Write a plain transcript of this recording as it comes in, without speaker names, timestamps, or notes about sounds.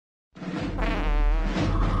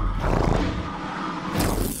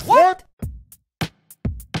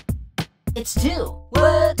It's 2.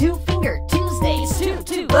 What? 2 Finger Tuesday. It's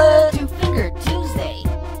 2. What? 2 Finger Tuesday.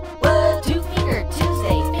 What? 2 Finger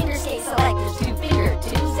Tuesday. FingerSkateSelective 2 Finger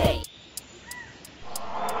Tuesday.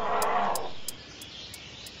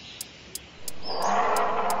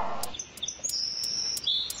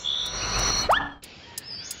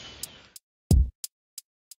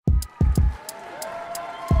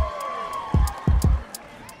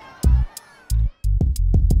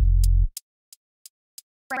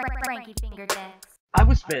 Frankie finger decks. I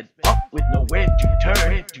was fed up with nowhere to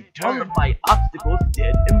turn. All of my obstacles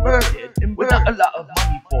dead and burned. Without a lot of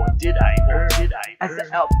money for did I earn? I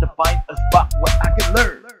set out to find a spot where I could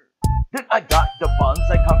learn. Then I got the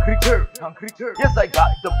Bonsei Concrete Curb. Yes, I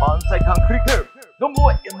got the Bonsei Concrete Curb. No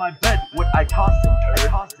more in my bed would I toss and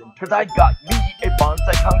turn. Cause I got me a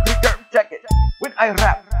Bonsei Concrete Curb. Check it. When I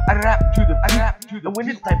rap to the beat. And when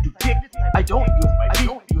it's time to kick, I don't use my feet.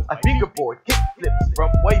 I fingerboard kick flips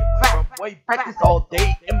from way back. Practice all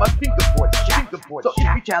day in my fingerboard shack. So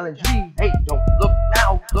if you challenge me, hey, don't look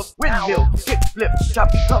now. Look, windmill, kick flip,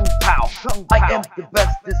 choppy tongue pow. I am the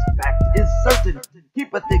best, this fact is certain.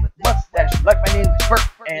 Keep a thick mustache like my name's Bert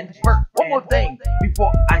and Bert. One more thing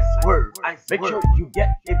before I swerve. Make sure you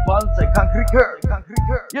get a Bonsei Concrete Curb.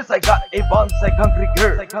 Yes, I got a Bonsei Concrete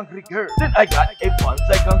Curb. Then I got a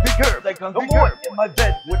Bonsei Concrete Curb. No more in my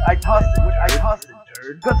bed would I toss and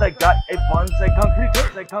turn. Cause I got a Bonsei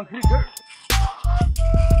Concrete Curb.